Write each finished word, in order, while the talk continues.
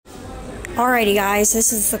Alrighty guys,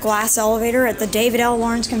 this is the glass elevator at the David L.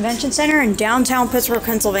 Lawrence Convention Center in downtown Pittsburgh,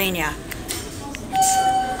 Pennsylvania.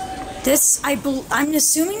 I'm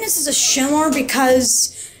assuming this is a Schindler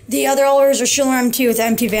because the other elevators are Schindler MT with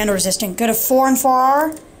MT vandal resistant. Go to 4 and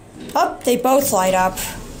 4R. Oh, they both light up.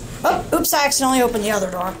 Oh, oops, I accidentally opened the other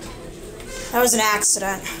door. That was an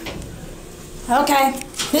accident. Okay,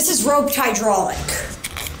 this is roped hydraulic.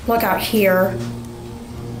 Look out here.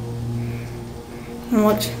 And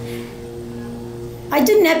look. I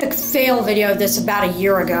did an epic fail video of this about a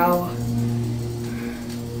year ago.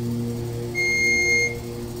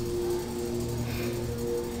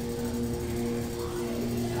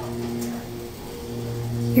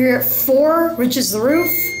 You're at 4, which is the roof.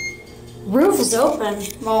 Roof is open.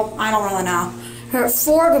 Well, I don't really know. You're at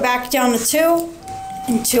 4, go back down to 2,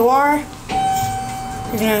 and 2R.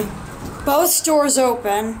 You're gonna, both doors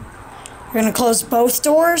open. You're gonna close both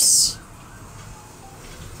doors.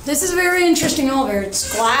 This is a very interesting elevator.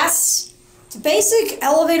 It's glass. It's a basic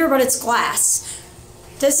elevator, but it's glass.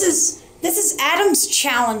 This is ADAMS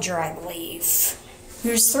Challenger, I believe.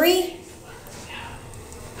 There's 3.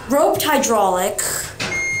 Roped hydraulic.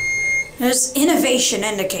 There's innovation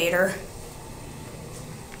indicator.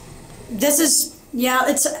 This is, yeah,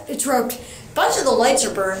 it's roped. A bunch of the lights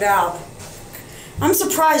are burned out. I'm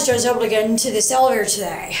surprised I was able to get into this elevator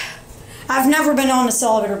today. I've never been on this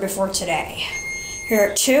elevator before today. Here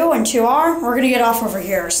at 2 and 2R, we're gonna get off over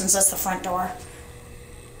here since that's the front door.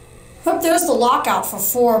 Oh, there's the lockout for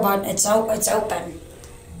 4, but it's open.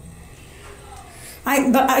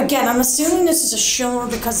 But again, I'm assuming this is a Schindler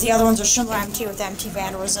because the other ones are Schindler MT with MT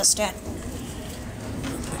vandal resistant.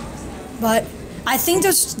 But I think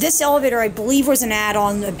this elevator, I believe, was an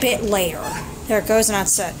add-on a bit later. There it goes, and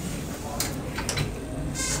that's it.